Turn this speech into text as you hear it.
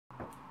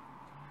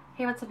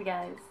Hey, what's up you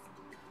guys?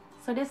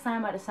 So this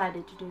time I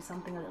decided to do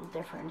something a little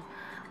different.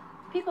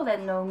 People that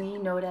know me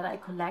know that I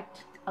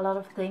collect a lot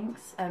of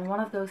things, and one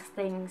of those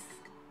things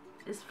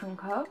is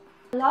Funko.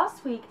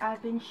 Last week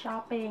I've been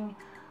shopping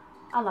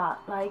a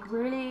lot, like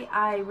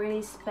I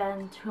really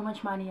spent too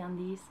much money on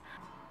these,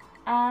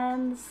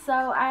 and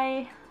so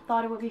I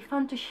thought it would be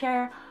fun to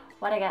share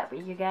what I got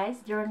with you guys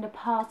during the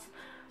past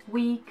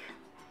week,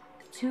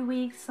 2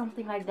 weeks,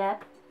 something like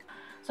that.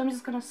 So I'm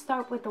just gonna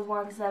start with the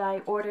ones that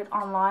I ordered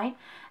online,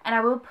 and I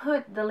will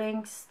put the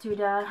links to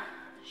the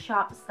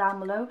shops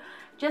down below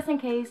just in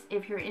case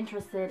if you're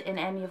interested in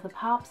any of the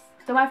pops.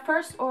 So my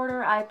first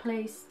order I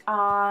placed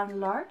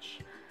on large.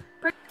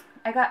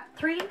 I got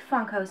 3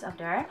 Funkos up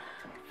there.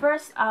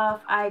 First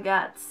off, I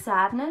got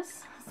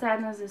Sadness.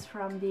 Sadness is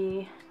from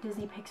the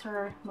Disney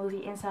Pixar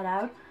movie Inside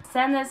Out.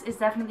 Sadness is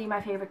definitely my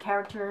favorite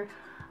character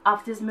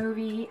of this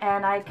movie,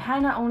 and I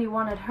kinda only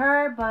wanted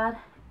her, but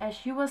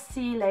as you will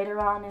see later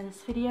on in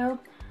this video,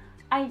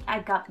 I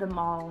got them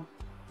all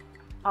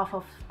off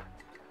of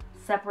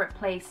separate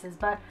places.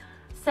 But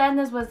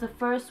Sadness was the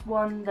first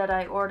one that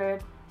I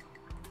ordered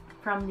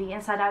from the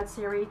Inside Out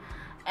series,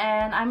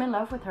 and I'm in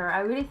love with her.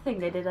 I really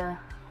think they did an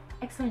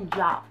excellent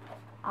job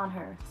on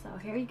her. So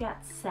here you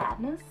got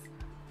Sadness.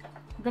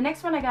 The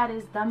next one I got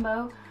is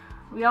Dumbo.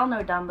 We all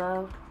know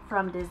Dumbo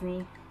from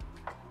Disney.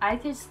 I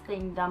just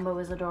think Dumbo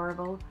is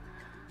adorable.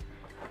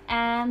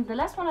 And the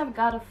last one I've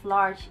got of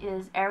large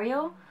is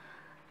Ariel.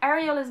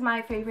 Ariel is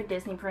my favorite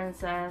Disney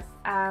princess.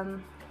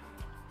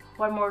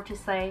 What more to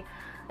say?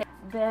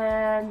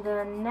 Then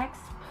the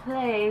next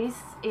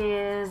place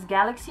is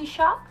Galaxy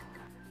Shop.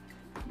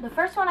 The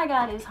first one I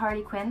got is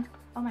Harley Quinn.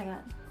 Oh my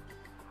god.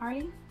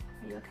 Harley?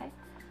 Are you okay?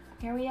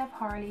 Here we have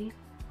Harley.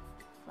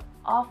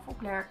 Awful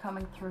glare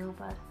coming through,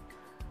 but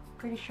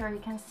pretty sure you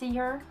can see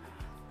her.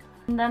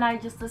 And then I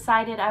just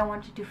decided I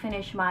wanted to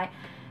finish my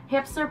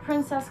hipster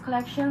princess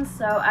collection,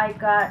 so I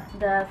got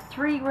the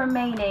 3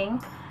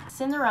 remaining.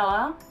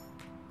 Cinderella,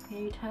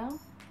 can you tell?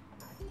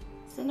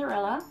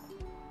 Cinderella,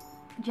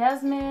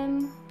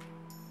 Jasmine,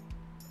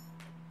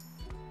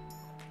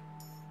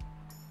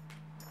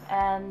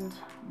 and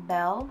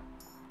Belle.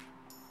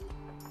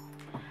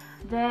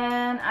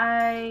 Then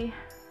I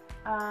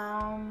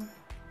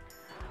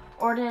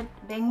ordered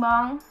Bing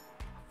Bong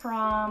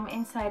from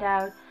Inside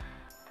Out.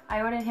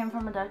 I ordered him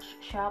from a Dutch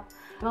shop.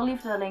 We'll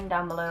leave the link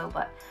down below,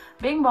 but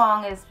Bing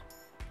Bong is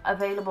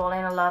available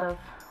in a lot of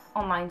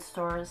online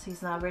stores.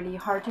 He's not really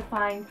hard to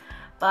find,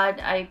 but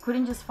I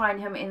couldn't just find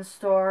him in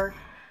store,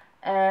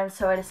 and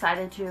so I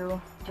decided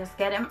to just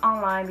get him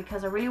online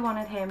because I really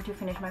wanted him to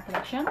finish my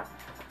collection.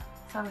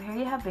 So here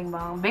you have Bing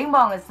Bong. Bing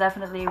Bong is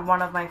definitely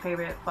one of my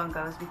favorite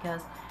Funkos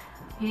because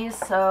he has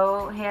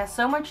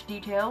so much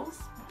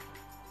details,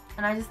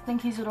 and I just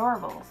think he's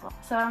adorable.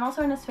 So I'm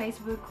also in this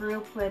Facebook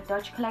group with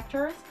Dutch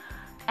collectors,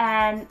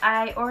 and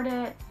I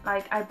ordered,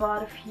 I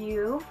bought a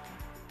few.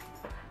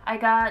 I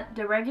got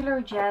the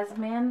regular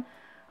Jasmine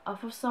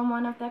off of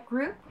someone of that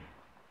group.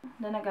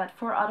 Then I got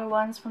 4 other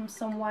ones from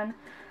someone.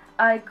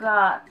 I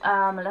got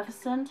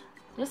Maleficent.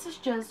 This is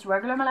just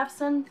regular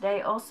Maleficent.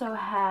 They also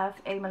have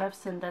a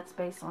Maleficent that's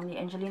based on the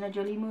Angelina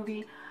Jolie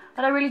movie,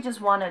 but I really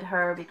just wanted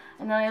her.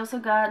 And then I also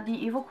got the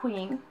Evil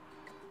Queen.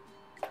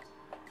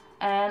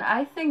 And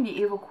I think the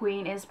Evil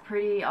Queen is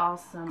pretty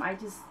awesome. I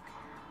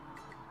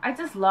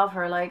just love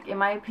her. Like, in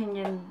my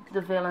opinion,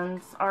 the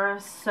villains are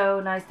so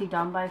nicely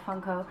done by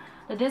Funko.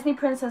 The Disney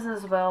princess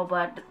as well,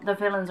 but the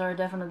villains are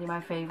definitely my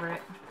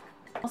favorite.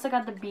 Also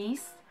got the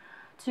Beast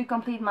to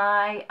complete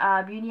my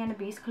Beauty and the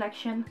Beast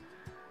collection.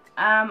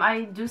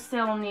 I do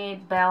still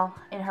need Belle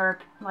in her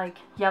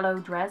yellow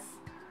dress,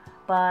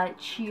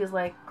 but she is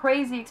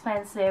crazy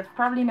expensive.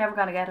 Probably never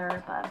gonna get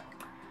her, but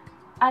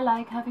I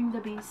like having the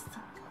Beast.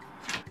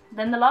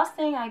 Then the last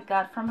thing I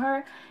got from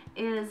her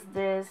is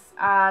this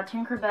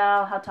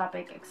Tinkerbell Hot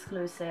Topic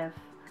exclusive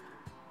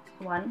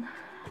one,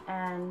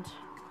 and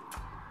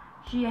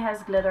she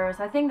has glitters.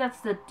 I think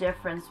that's the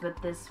difference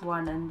with this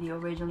one and the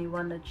original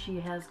one, that she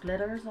has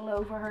glitters all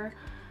over her.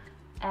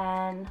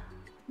 And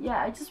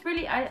yeah,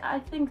 I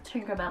think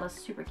Tinkerbell is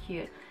super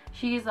cute.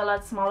 She's a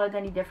lot smaller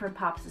than the different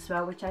pops as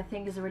well, which I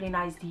think is a really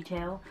nice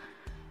detail.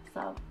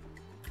 So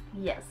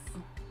yes.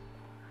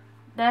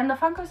 Then the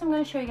Funkos I'm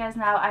going to show you guys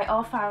now, I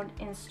all found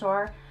in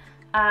store.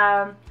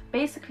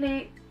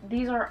 Basically,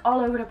 these are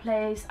all over the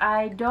place.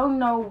 I don't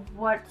know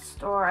what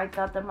store I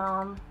got them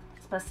on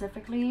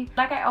specifically.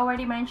 Like I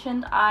already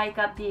mentioned, I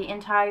got the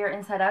entire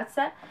Inside Out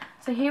set.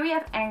 So here we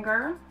have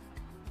Anger.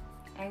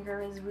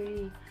 Anger is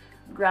really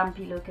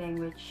grumpy looking,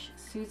 which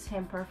suits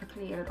him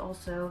perfectly, and it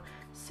also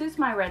suits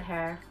my red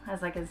hair,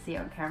 as I can see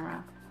on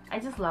camera. I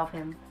just love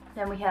him.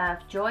 Then we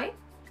have Joy.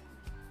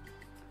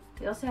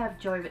 We also have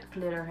Joy with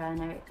glitter hair,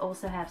 and I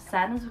also have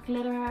Sadness with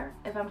glitter hair,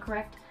 if I'm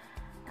correct.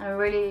 And I'm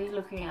really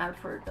looking out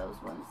for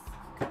those ones,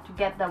 to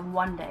get them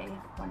one day.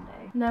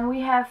 And then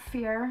we have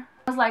Fear.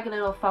 He's like a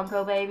little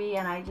Funko baby,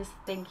 and I just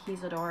think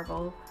he's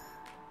adorable.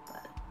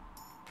 But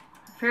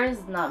Fear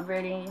is not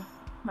really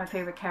my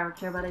favorite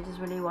character, but I just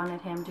really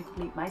wanted him to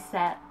complete my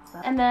set. So.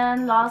 And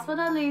then last but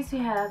not least we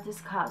have this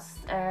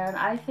cast, and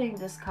I think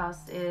this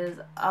cast is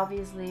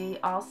obviously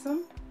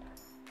awesome.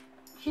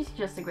 She's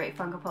just a great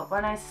Funko Pop.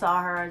 When I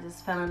saw her, I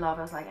just fell in love.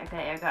 I was like,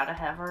 okay, I gotta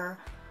have her.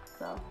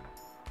 So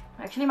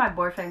actually my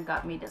boyfriend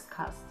got me this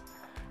cast,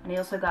 and he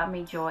also got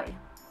me Joy.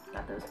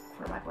 Got those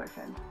for my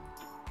boyfriend.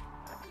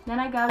 Then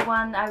I got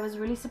one I was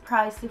really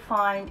surprised to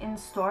find in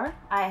store.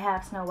 I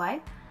have Snow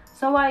White.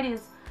 Snow White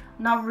is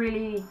not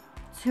really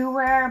too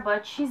rare,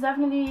 but she's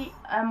definitely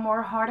a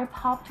more harder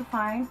pop to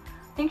find.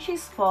 I think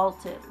she's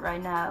faulted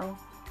right now.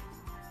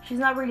 She's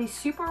not really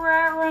super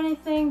rare or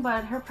anything,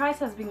 but her price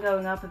has been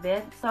going up a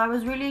bit. So I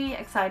was really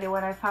excited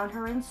when I found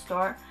her in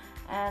store,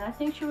 and I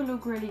think she will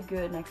look really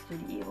good next to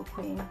the Evil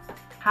Queen.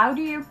 How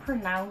do you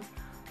pronounce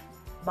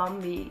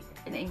Bambi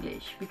in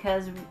English?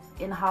 Because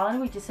in Holland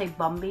we just say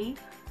Bambi,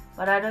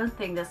 but I don't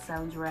think that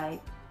sounds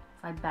right.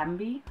 It's like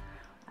Bambi.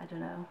 I don't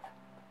know.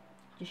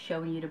 Just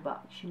showing you the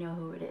box, you know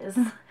who it is.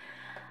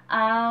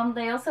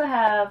 They also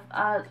have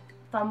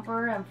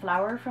Thumper and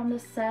Flower from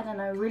this set,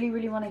 and I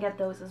really want to get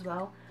those as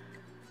well.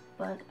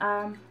 But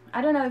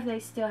I don't know if they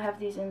still have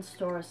these in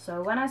stores.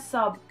 So when I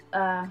saw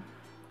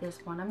this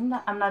one,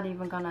 I'm not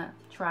even gonna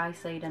try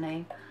say the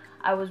name.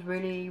 I was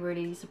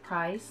really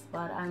surprised,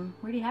 but I'm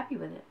really happy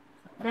with it.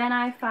 Then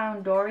I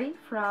found Dory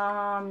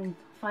from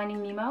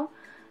Finding Nemo,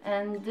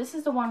 and this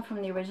is the one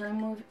from the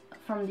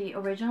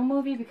original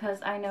movie, because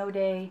I know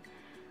they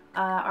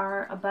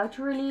are about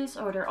to release,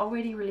 or they're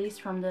already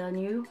released from the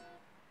new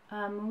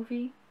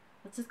movie.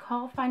 What's it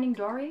called? Finding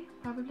Dory,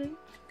 probably.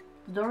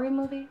 Dory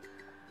movie.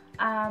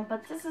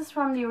 But this is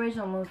from the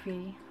original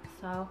movie,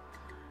 so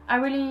I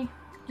really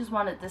just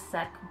wanted this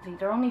set complete.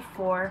 There are only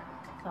 4,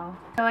 so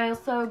I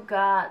also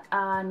got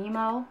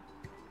Nemo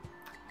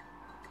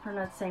from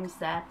that same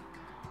set,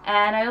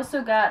 and I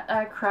also got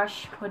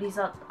Crush, but he's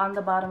on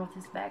the bottom of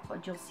his bag,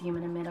 but you'll see him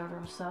in a minute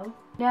or so.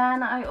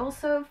 Then I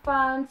also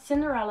found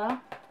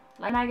Cinderella,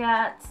 and I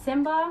got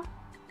Simba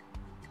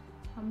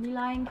from the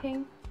Lion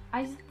King.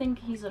 I just think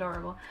he's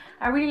adorable.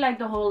 I really like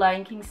the whole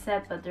Lion King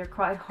set, but they're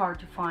quite hard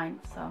to find,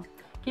 so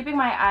keeping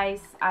my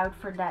eyes out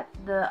for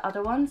the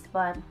other ones.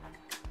 But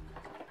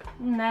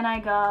and then I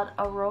got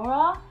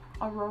Aurora,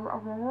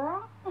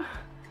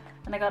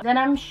 and then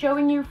I'm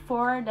showing you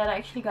 4 that I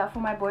actually got for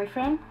my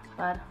boyfriend,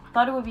 but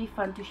thought it would be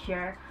fun to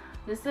share.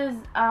 This is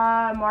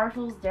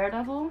Marvel's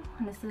Daredevil,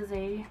 and this is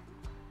a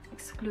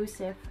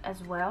exclusive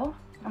as well.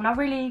 I'm not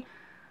really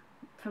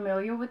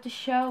familiar with the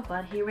show,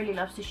 but he really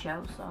loves the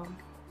show, so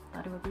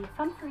thought it would be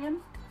fun for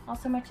him.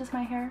 Also matches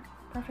my hair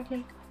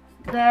perfectly.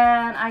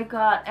 Then I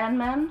got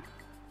Ant-Man,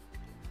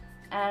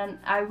 and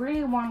I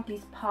really want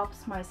these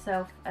pops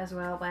myself as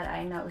well, but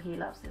I know he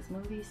loves this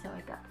movie, so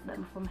I got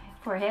them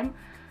for him.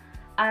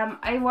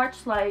 I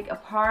watched like a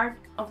part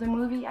of the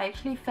movie. I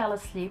actually fell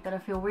asleep, and I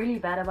feel really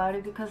bad about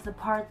it, because the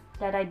part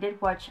that I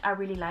did watch I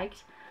really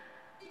liked.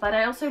 But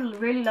I also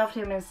really loved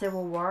him in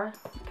Civil War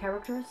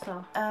characters.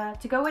 So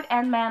to go with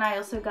Ant-Man, I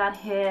also got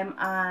him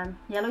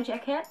Yellow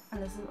Jacket,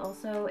 and this is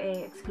also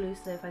a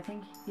exclusive. I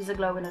think he's a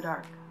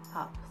glow-in-the-dark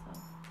pop. So.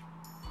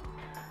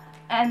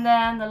 And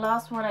then the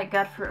last one I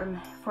got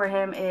for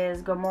him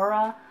is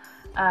Gamora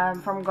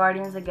from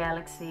Guardians of the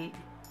Galaxy.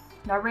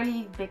 Not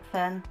really big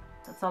fan,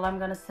 that's all I'm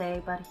gonna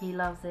say, but he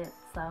loves it.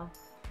 So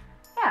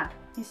yeah,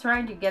 he's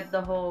trying to get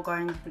the whole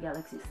Guardians of the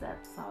Galaxy set,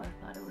 so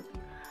I thought it would be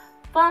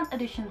fun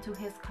addition to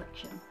his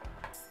collection.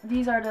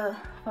 These are the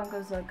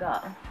Funkos I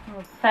got.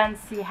 A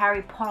fancy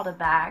Harry Potter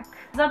bag.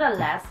 These are the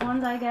last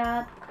ones I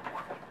got.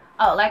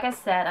 Oh, like I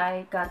said,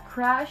 I got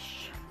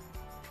Crush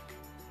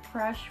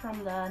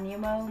from the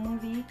Nemo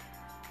movie.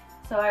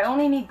 So I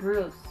only need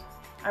Bruce.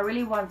 I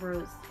really want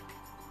Bruce.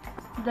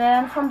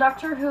 Then from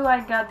Doctor Who,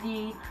 I got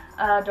the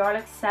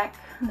Dalek Sec.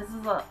 This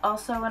is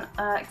also an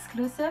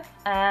exclusive,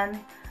 and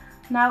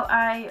now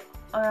I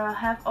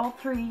have all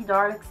 3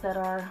 Daleks that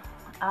are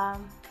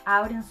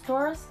out in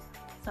stores,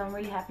 so I'm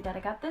really happy that I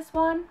got this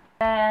one.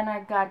 Then I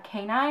got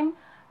K9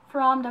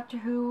 from Doctor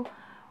Who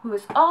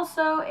is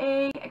also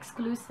a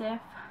exclusive.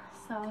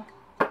 So,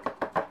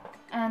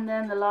 and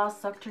then the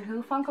last Doctor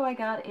Who Funko I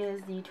got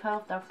is the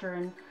 12th Doctor,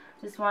 and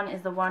this one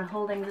is the one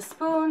holding the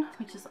spoon,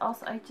 which is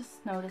also, I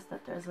just noticed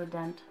that there's a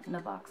dent in the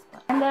box.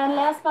 And then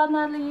last but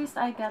not least,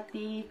 I got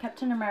the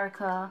Captain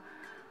America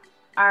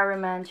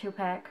Iron Man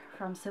 2-pack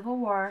from Civil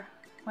War.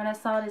 When I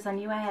saw this, I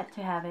knew I had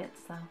to have it,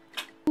 so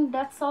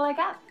that's all I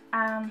got.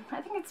 I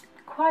think it's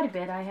quite a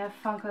bit. I have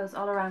Funkos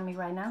all around me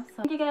right now.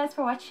 So thank you guys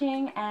for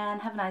watching,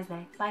 and have a nice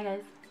day. Bye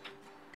guys.